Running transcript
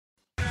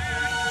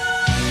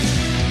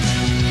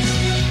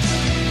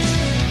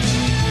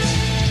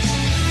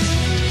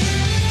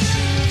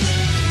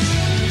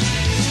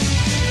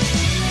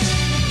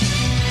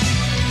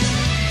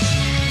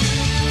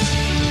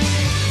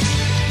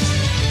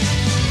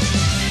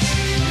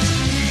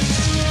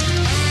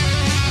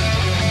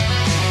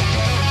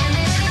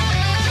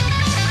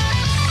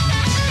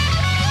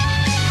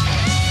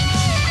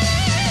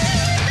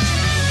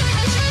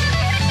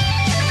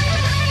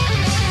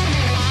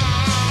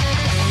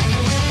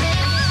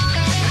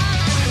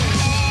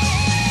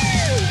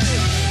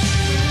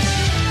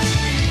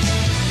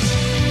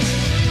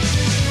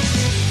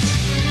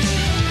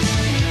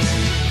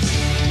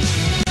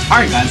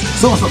Alright guys,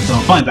 so what's up? So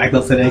I'm finally back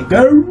though today.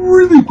 Got a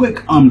really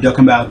quick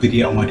Dokkan OST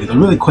video. I want to do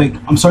really quick.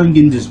 I'm sorry I'm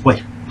getting just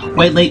way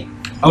late.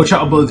 I will try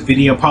to upload this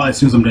video probably as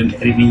soon as I'm done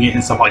editing it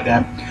and stuff like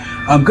that.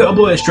 I'm gonna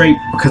upload it straight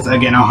because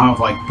again I don't have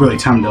like really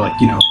time to like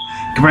get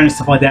ready and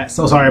stuff like that.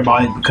 So sorry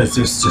about it because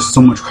there's just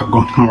so much crap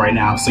going on right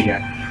now. So yeah,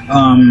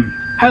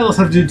 had a lot of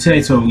stuff to do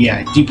today. So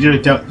yeah, you can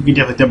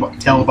definitely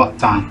tell about the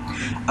time.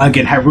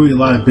 Again, had really a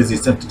lot of busy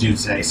stuff to do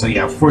today. So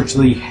yeah,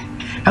 fortunately.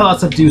 Had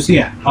lots of stuff to do, so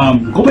yeah,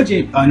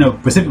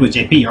 specifically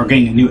JP are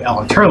getting a new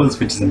Turles,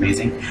 which is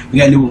amazing. We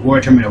got new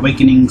HYPERNEWYEAR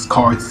Awakenings,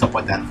 cards, stuff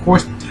like that, of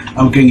course.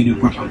 We're getting a new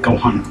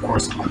Gohan, of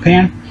course, on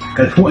pan.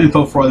 Got full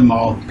info for them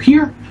all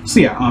here. So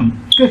yeah,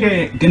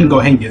 gonna go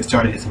ahead and get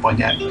started and stuff like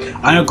that.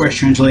 I know Grace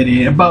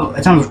translated about,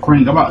 at time of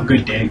recording, about a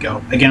good day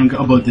ago. Again, I'm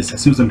gonna upload this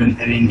as soon as I'm done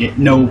editing it.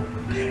 No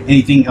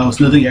anything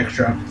else, nothing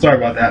extra. Sorry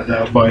about that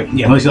though, but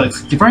yeah, unless you like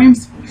 60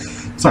 frames,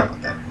 sorry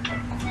about that.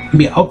 But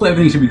yeah, hopefully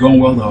everything should be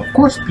going well though, of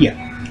course, but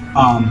yeah.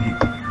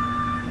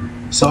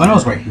 So I know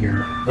it's right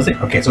here. Was it?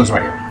 Okay, so it's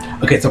right here.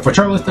 Okay, so for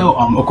Turles though,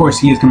 of course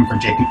he is coming from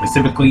JP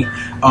specifically.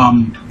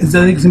 It's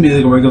gonna be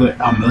like a regular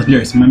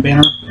legendary summon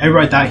banner.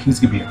 Everybody thought he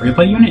was gonna be a free to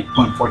play unit,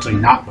 but unfortunately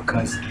not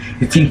because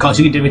his team cost.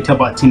 You can definitely tell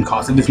by the team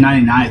cost. If it's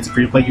 99, it's a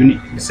free to play unit.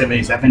 If it's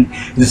 77,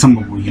 it's a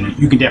summonable unit.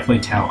 You can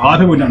definitely tell. A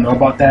lot of people don't know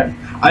about that.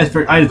 I just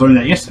learned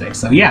that yesterday.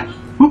 So yeah,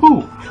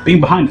 woohoo! Being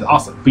behind is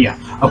awesome. But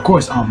yeah, of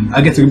course,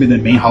 I guess it's gonna be the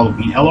main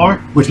Halloween LR,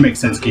 which makes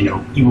sense.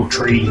 Evil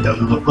Tree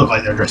doesn't look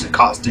like they're dressed in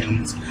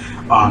costumes.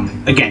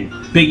 Again,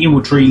 big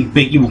evil tree,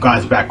 big evil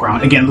guy's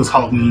background. Again, this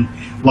Halloween,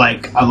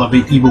 like I love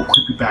it. Evil,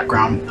 creepy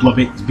background, love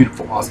it. It's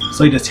beautiful, awesome.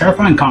 So he does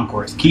Terrifying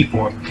Conquerors, key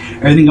 4,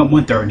 everything up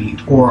 130,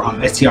 or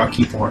STR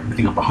key 4,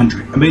 everything up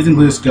 100. Amazing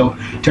glitter skill,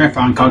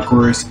 Terrifying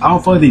Conquerors. I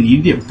don't feel like they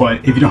need it, but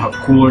if you don't have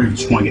Cooler, you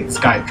just want to get this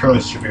guy,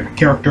 Turles, your favorite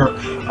character,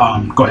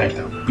 go ahead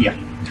though. But yeah.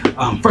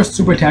 First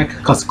super attack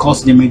causes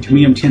colossal damage,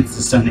 medium chance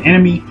to stun the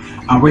enemy.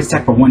 Raise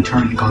attack for 1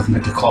 turn and causes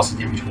them to do colossal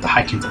damage with a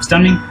high chance of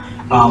stunning.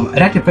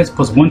 Attack defense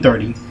plus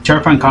 130.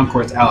 Terrifying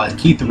Conquerors allies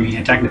key 3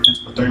 and attack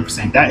defense plus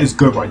 30%. That is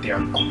good right there.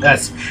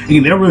 That's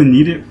again they don't really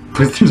need it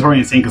because it's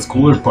already insane because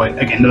Cooler, but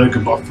again another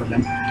good buff for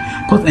them.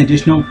 Plus an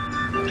additional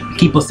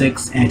key plus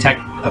 6 and attack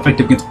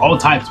effective against all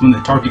types when the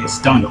target is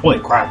stunned. Holy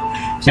crap!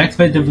 Attack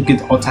effective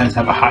against all types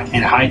have a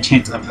high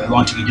chance of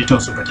launching additional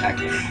super attack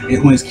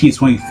when its key is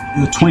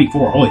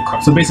 24. Holy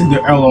crap! So basically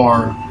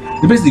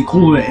they're basically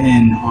Cooler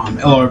and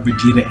LR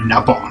Vegeta and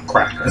Nappa on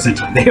crack.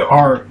 Essentially, they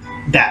are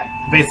that.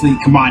 Basically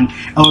combine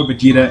LR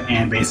Vegeta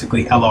and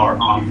basically LR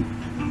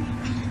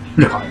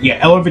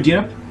LR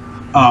Vegeta,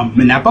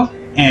 Nappa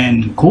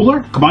and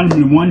Cooler, combine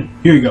them into one.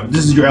 Here you go.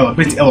 This is your LR,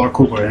 basically LR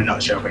Cooler in a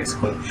nutshell,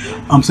 basically.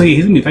 So yeah,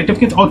 he's gonna be effective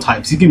against all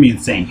types. He's gonna be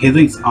insane. He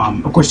thinks,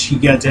 of course, he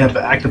gets to have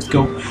an active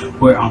skill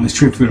where it's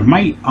True Food of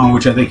Might,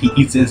 which I think he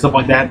eats it and stuff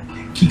like that.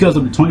 He goes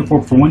up to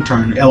 24 for 1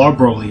 turn. LR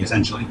Broly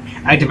essentially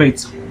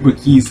activates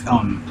with keys.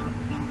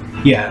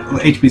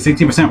 HP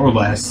 60% or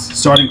less,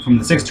 starting from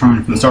the 6th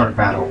turn from the start of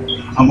battle.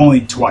 Only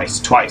twice.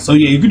 So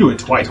yeah, you can do it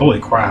twice. Holy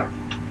crap!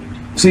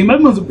 So he might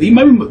be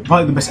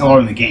probably the best LR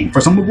in the game.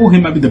 For some people, he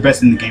might be the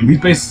best in the game.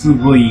 He's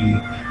basically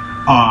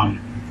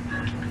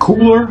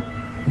Cooler,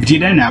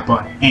 Vegeta and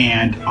Nappa,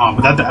 and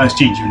without the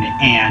exchange unit,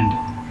 and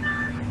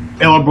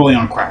LR Broly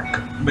on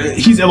crack. But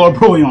he's LR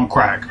Broly on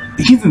crack.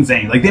 He's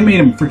insane. Like, they made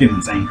him freaking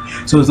insane.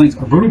 So his links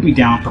are brutal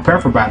beatdown, prepare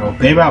for battle,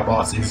 pay out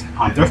bosses,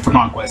 thirst for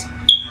conquest,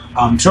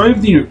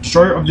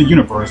 destroyer of the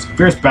universe,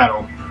 fierce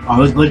battle,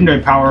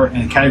 legendary power,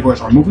 and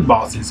categories are movie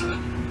bosses,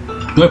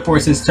 Blood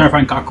Forces,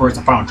 Terrifying Conquerors,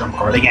 and Final Jump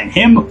Card. Again,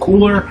 him,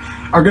 Cooler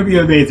are gonna be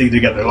amazing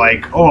together.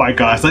 Like, oh my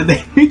gosh, like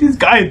they made this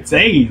guy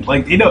insane.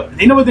 Like they know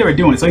what they were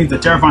doing. So he's the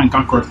Terrifying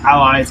Conquerors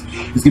allies.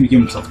 He's gonna be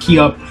giving himself key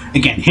up.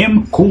 Again,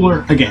 him,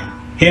 Cooler. Again,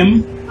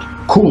 him,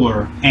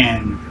 Cooler,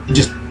 and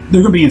just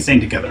they're gonna be insane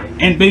together.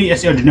 And maybe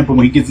STR Nipple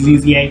when he gets his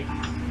EZA,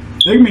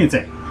 they're gonna be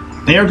insane.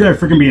 They are gonna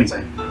freaking be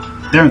insane.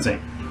 They're insane.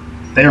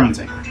 They are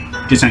insane.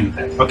 Just saying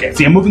that. Okay,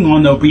 so yeah, moving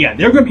on though, but yeah,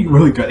 they're gonna be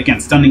really good. Again,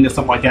 stunning and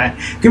stuff like that.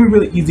 It's gonna be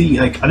really easy.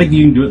 Like I think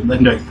you can do it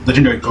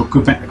legendary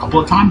Goku event a couple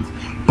of times.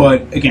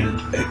 But again,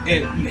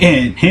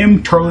 and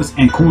him, Turles,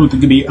 and Cooler are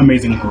gonna be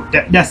amazing.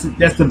 That's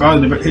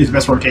his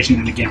best rotation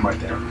in the game right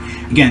there.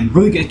 Again,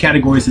 really good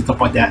categories and stuff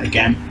like that.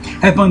 Again,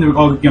 have fun. They're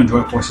all gonna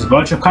enjoy forces,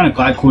 but I'm kind of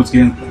glad Cooler's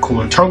getting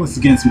Cooler. Turles is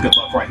getting some good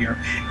love right here.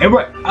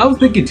 I was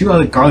thinking too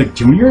like Garlic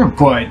Jr.,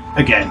 but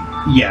again,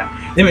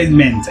 yeah, they made the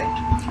man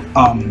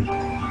insane.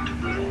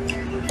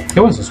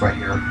 What was this right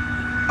here?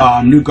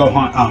 New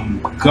Gohan,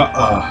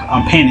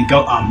 Pan and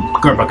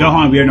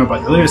Gohan, we don't know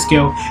about the later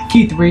skill.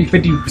 Key 3,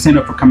 50%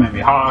 up for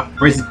Kamehameha,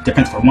 raises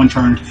defense for 1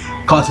 turn,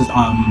 causes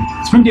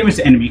spring damage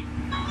to enemy.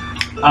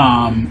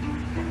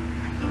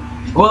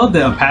 Well,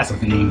 the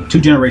passive name, 2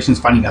 generations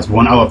fighting as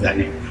 1. I love that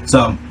name.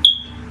 So,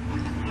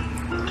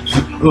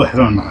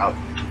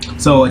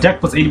 so attack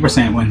plus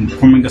 80% when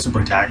performing a super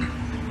attack.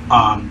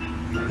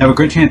 Have a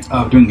great chance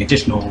of doing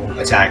additional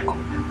attack.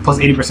 Plus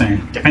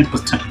 80%, defense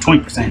plus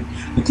 20%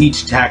 with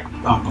each attack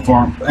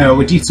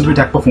with each super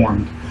attack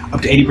performed, up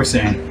to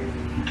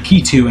 80%.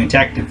 Key 2 and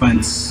attack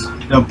defense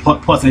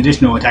plus an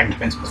additional attack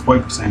defense plus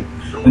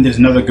 40%. And there's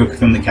another Goku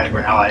family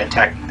category, ally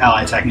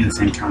attacking in the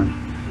same turn.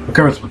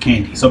 Recovers with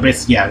candy. So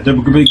basically, yeah, they're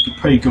really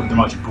pretty good with the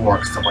much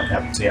Bork, stuff like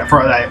that. So yeah,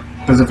 for that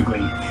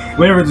specifically,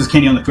 whenever there's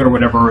candy on the field or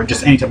whatever, or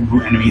just any type of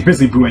brute enemies,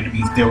 basically brute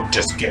enemies, they'll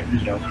just get,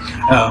 you know,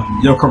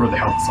 they'll cover the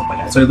health and stuff like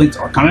that. So the links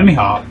are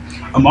Kamehameha,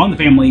 on the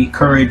family,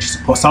 courage,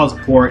 solid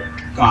support,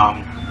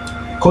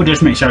 cold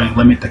judgment, shouting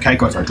limit. The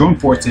categories are drone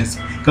forces,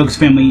 Goku's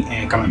family,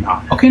 and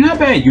Kamehameha. Okay, not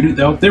bad unit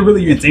though. They're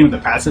really insane with the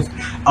passive.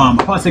 I'll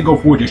probably say go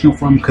for additional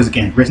for them because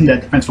again, raising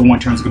that defense for 1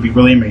 turn is gonna be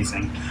really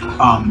amazing.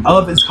 I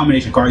love this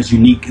combination card. It's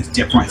unique, it's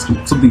different,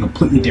 it's something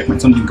completely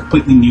different, something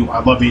completely new.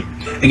 I love it.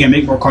 Again,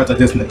 make more cards like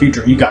this in the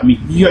future. You got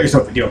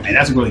yourself a deal, man.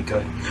 That's really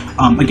good.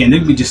 Again, they're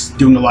gonna be just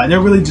doing a lot. They're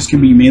really just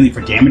gonna be mainly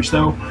for damage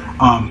though.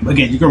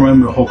 Again, you can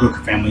run the whole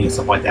Goku family and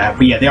stuff like that.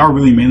 But yeah, they are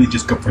really mainly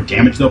just good for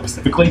damage though,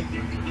 specifically.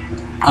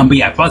 But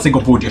yeah, plus they go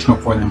for additional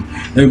for them.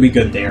 They would be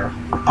good there.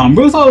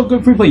 Really solid,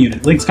 good free play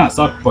unit. Links kind of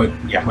suck, but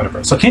yeah,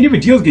 whatever. So Candy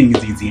Vegito's getting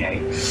his EZA.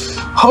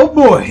 Oh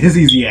boy, this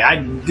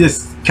EZA.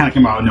 This kind of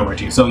came out of nowhere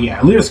too. So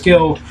yeah, leader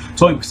skill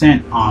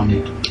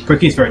 20% per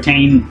case for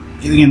attain.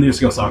 Again, leader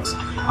skill sucks.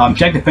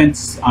 Attack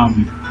defense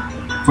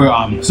for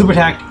super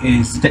attack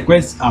is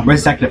res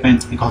attack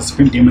defense. It causes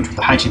supreme damage with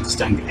a high chance of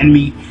stunning the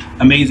enemy.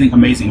 Amazing,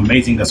 amazing,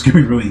 amazing. That's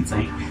gonna be really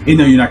insane. Even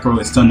though you're not gonna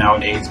really stun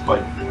nowadays,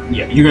 but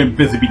yeah, you're gonna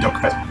basically be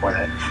Dokkan Fest before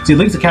that. See,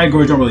 links to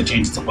categories don't really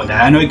change and stuff like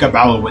that. I know you got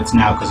Battle Wits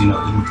now because you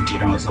know you move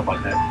Vegito and stuff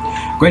like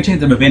that. Great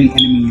chance of evading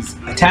enemies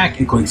attack,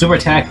 including silver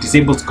attack,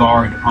 disables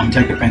guard,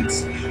 attack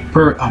defense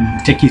per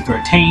attack keys for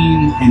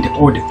attain and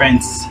or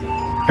defense.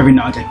 Every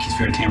non-attack keys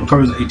for attain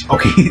recovers H.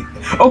 Okay,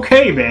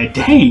 okay, man,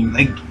 dang.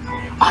 Like,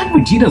 I like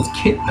Vegito's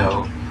kit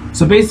though.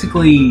 So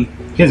basically,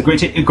 he has a great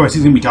chance. Of course,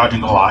 he's gonna be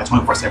dodging a lot,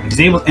 24/7.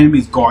 Disables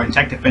enemies guard,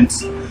 attack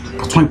defense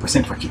plus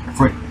 20% for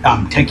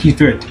tech keys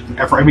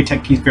for every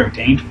tech keys for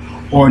attain,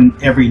 or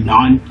every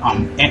non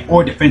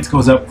or defense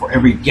goes up for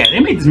every. Yeah, they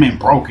made this man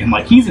broken.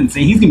 Like he's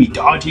insane. He's gonna be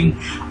dodging,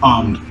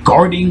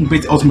 guarding,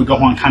 basically Ultimate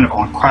Gohan kind of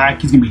on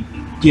crack. He's gonna be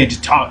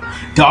just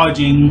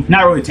dodging,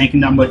 not really tanking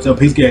that much though.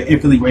 But he's gonna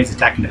infinitely raise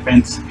attack and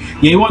defense.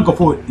 Yeah, you want to go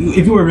for it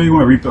if you really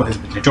want to rebuild his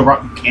potential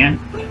route. You can.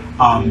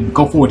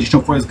 Go for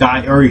additional for this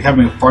guy, or you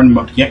haven't farmed him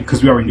up yet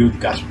because we already knew the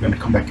guys were going to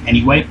come back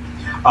anyway.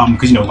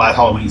 Because you know last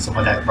Halloween stuff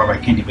like that, Bye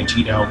Candy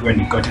Vegito, we already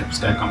knew Gotenks was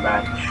going to come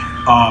back.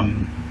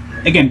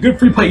 Again, good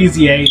free play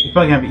EZA. You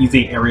probably have an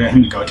EZA area.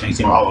 Him and Gotenks,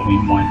 you know,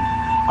 Halloween one.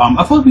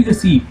 I thought we could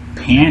see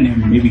Pan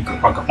and maybe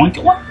Gohan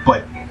get one,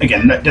 but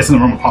again, that's in the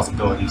realm of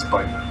possibilities.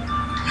 But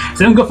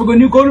so then go for a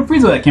new Golden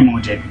Frieza that came on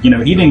with JP. You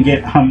know, he didn't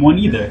get one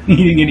either. He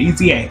didn't get an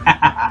EZA.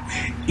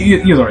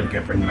 he was already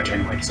good pretty much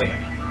anyway. So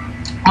yeah.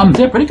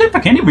 They're pretty good for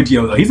Candy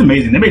Vegito though. He's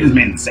amazing. They made this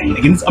man insane.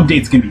 Again, this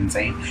update's gonna be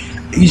insane.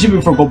 He should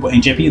be for Global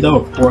and JP though,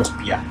 of course.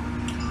 But yeah.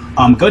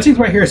 Gotenks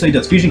right here, so he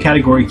does fusion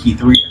category key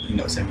 3, everything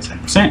goes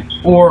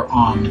 77%, or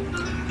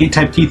hit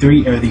type key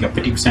 3, everything up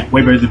 50%.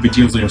 Way better than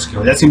Vegito's leader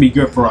skill. That's gonna be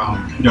good for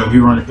you know, if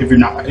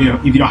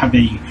you don't have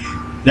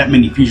that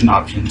many fusion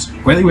options.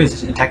 Greatly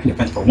raises attack and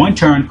defense for 1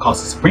 turn,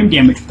 causes supreme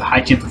damage with a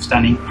high chance of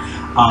stunning.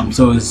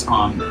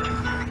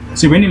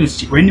 So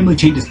randomly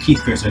changes key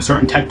spheres, so a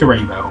certain type to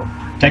rainbow.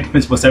 Attack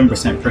defense plus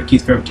 7% per key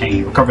sphere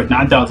obtained. Recovers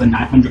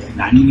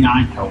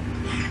 9,999 health.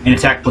 And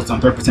attack plus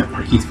 30%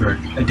 per key sphere.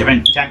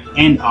 Defense attack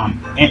and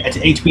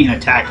HP and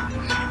attack.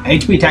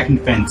 HP attack and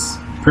defense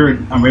per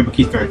rainbow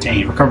key sphere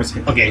obtained. Recovers.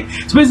 Okay,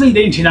 so basically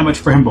they didn't change that much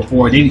for him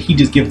before. He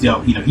just gives you,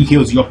 you know, he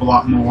heals you up a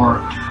lot more.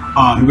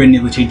 He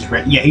randomly changes.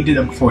 Yeah, he did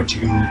that before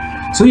too.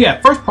 So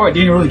yeah, first part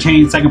didn't really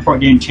change. Second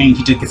part didn't change.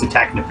 He just gets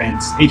attack and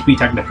defense, HP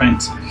attack and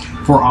defense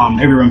for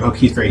every rainbow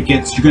key sphere he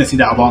gets. You're gonna see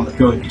that a lot on the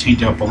field if you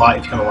change it up a lot.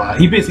 If you have a lot,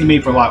 he basically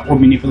made for a lot of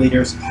orb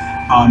manipulators,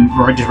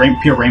 or just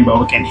pure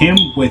rainbow. Again, him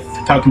with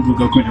Falcon Blue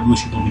Goku and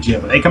Evolution Blue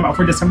Vegeta. They come out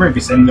for December. If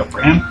you're setting up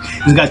for him,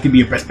 this guy's gonna be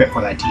your best bet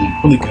for that team.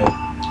 Really good.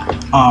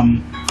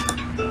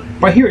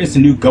 Right here is the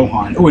new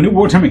Gohan. Oh, a new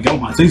World Tournament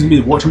Gohan. So he's gonna be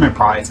the World Tournament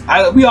prize.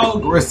 We all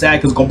were sad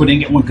because Global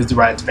didn't get one because the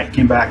Raditz event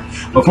came back.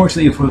 But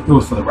fortunately, it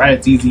was for the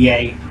Raditz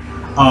EZA.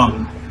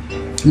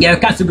 Yeah,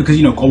 it's kind of stupid because,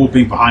 you know, Global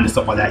being behind and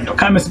stuff like that, you know,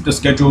 kind of messed up the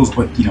schedules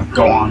with, you know,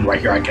 Gohan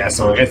right here, I guess.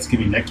 So I guess it's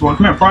gonna be next World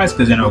Tournament prize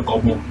because, you know,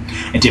 Global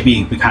and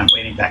JP be kind of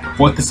waiting back and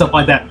forth and stuff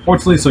like that,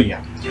 fortunately. So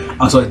yeah.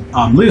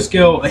 Leader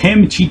skill,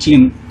 him, Chi-Chi,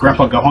 and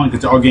Grandpa Gohan,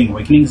 because they're all getting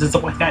awakenings and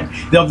stuff like that.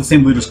 They all have the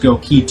same leader skill,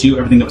 key 2,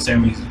 everything up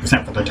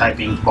 70% for their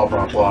typing, blah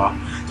blah blah.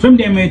 Swim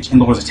damage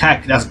and lowers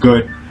attack, that's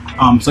good.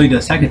 So he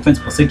does attack defense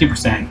plus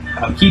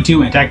 60%, key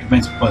 2 and attack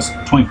defense plus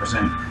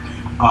 20%.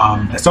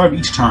 At the start of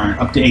each turn,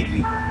 up to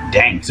 80.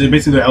 Dang, so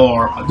basically the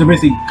LR, they're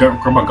basically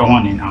Grandpa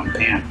Gohan and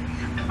Pan.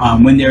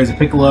 When there is a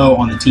Piccolo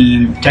on the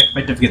team, attack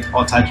effective against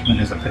all types when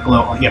there's a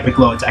Piccolo,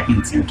 Piccolo attacking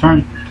in the same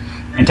turn.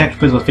 And attack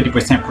defense was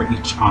 50% for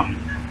each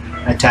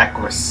attack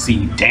or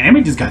C. Dang, I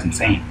mean, this guy's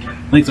insane.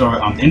 Links are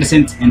the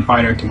Innocence,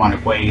 Infighter,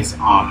 Demonic Ways,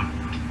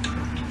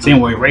 same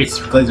way, Race,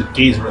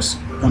 Gaze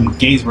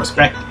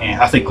Respect,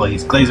 and I say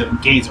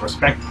Gaze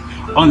Respect.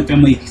 On the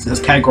family, these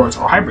categories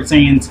are Hybrid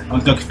Saiyans,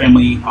 Goku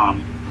family,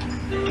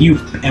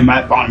 Youth and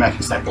my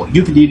automatic cycle.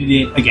 Youth needed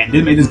it. Again,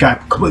 this made this guy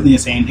completely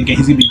insane. Again,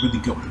 he's gonna be really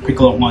good with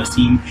Piccolo on his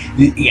team.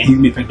 Again, he's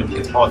gonna be effective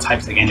against all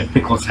types. Again, if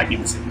Piccolo's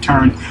attacking the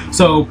turn.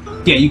 So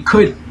yeah, you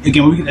could,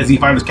 again, when we get the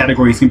Z5's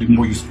category, he's gonna be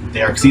more useful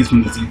there because he's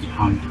from the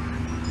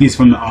he's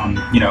from the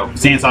you know,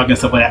 Saiyan Saga and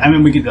stuff like that. I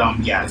mean, we get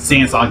yeah,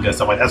 Saiyan Saga and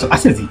stuff like that. So I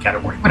said Z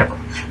category, whatever.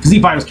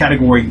 Z5's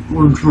category,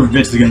 we're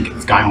eventually gonna get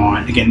this guy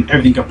on. Again,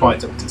 everything got probably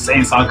to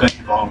Saiyan Saga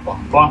and blah blah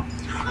blah.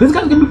 This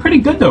guy's gonna be pretty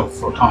good though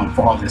for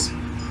all this.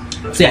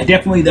 So yeah,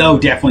 definitely though,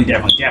 definitely, he's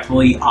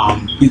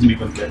gonna be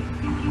really good.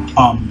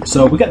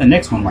 So we got the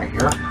next one right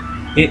here.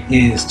 It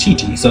is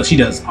Chi-Chi. So she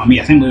does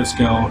yeah, same little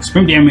skill,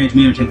 supreme damage,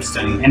 medium chance to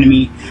stunning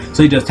enemy.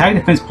 So he does attack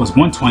defense plus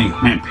 120.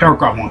 Man,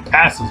 paragraph 1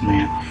 passes,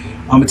 man.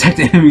 Attack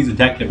the enemy's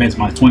attack defense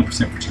minus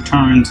 20% for 2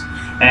 turns.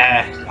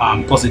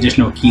 Plus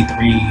additional key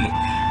 3.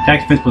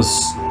 Attack defense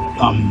plus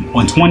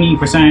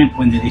 120%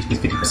 when the HP is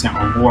 50%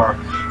 or more.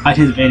 High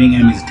chance of evading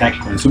enemies'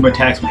 attack during super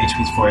attacks when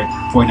HP is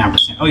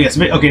 49%. Oh yes,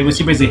 yeah, so, okay, well,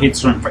 she basically hits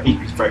certain for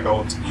HP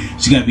thresholds.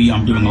 She's gonna be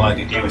doing a lot of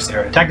good damage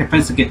there. Attack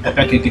defense to get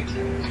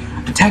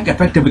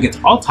effective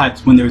against all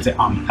types when there's an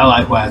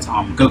ally who has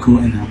Goku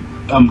and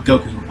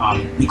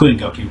including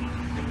Goku.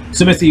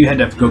 So basically, you had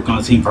to have Goku on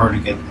the team for her to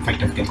get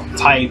effective against all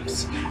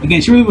types.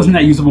 Again, she really wasn't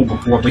that usable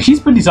before, but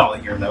she's pretty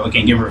solid here, though.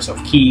 Again, give herself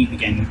key.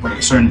 Again, when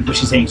she's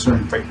hitting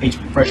certain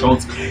HP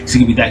thresholds, she's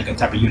gonna be that good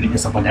type of unit and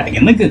stuff like that.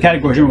 Again, link to the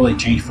categories don't really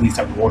change for these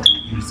type of war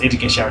units. They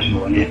just get shouted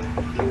in it.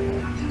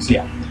 So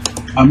yeah,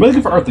 I'm really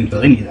good for Earthlings,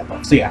 though. They need that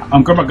though. So yeah,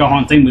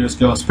 Gohan, same leader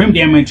skill, supreme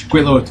damage,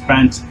 great low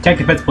defense, attack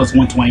defense plus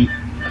 120.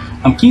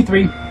 Key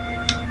 3,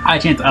 high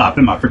chance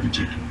put my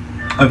frequency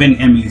of any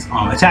enemy's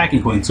attack,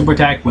 including super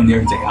attack, when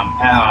there's a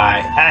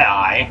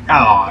ally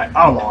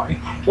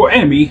or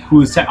enemy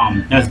who is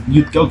as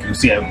Youth Goku.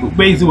 So yeah,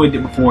 basically what I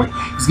did before,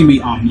 it's gonna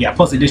be yeah,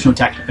 plus additional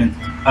attack defense,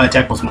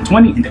 attack plus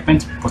 120 and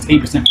defense plus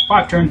 8% for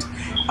 5 turns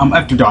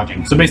after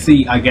dodging. So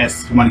basically, I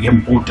guess you want to give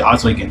him full dodge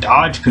so he can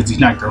dodge because he's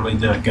not really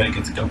good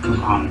against Goku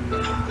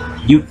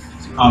Youth.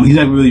 He's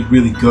not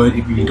really good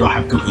if you don't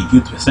have Goku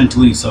Youth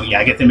essentially. So yeah,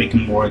 I guess they make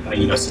him more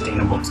you know,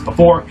 sustainable. Because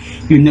before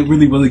he was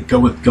really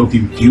good with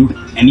Goku Youth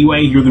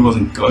anyway. He really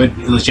wasn't good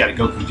unless you had a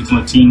Goku Youth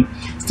on the team.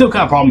 Still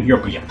kind of a problem here,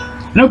 but yeah.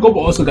 I know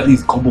Global also got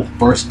these Global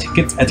Burst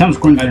tickets. At times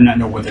recording, I do not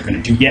know what they're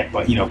gonna do yet,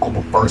 but you know,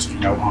 Global Burst, you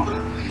know,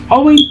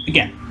 Halloween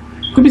again.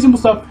 Could be simple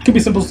stuff. Could be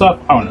simple stuff.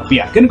 I don't know. But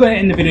yeah, gonna go ahead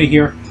and end the video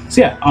here.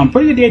 So yeah,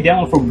 pretty good day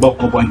download for both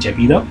Global and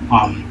JP though.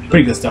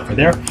 Pretty good stuff for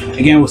there.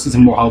 Again, we'll see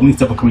some more Halloween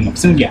stuff coming up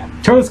soon. Yeah,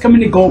 Turles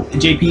coming to Gold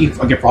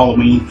JP again for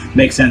Halloween.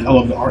 Makes sense. I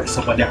love the art and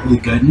stuff like that. Really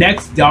good.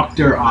 Next, not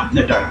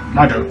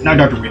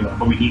Dr. Reload,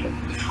 but we need him.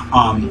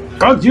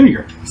 Garth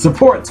Jr.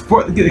 Support.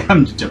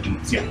 I'm just joking.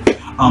 So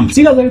yeah.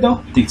 See you guys later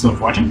though. Thanks so much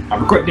for watching.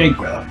 Have a great day.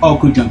 All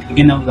cool junk.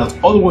 Again though, that's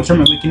all the World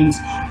Tournament Awakenings,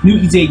 new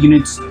EZA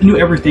units, new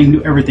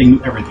everything.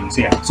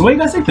 So yeah. So what do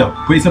you guys think though?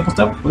 Pretty simple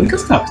stuff. Really good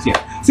stuff. So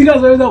yeah. See you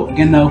guys later though.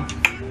 Again though,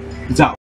 it's out.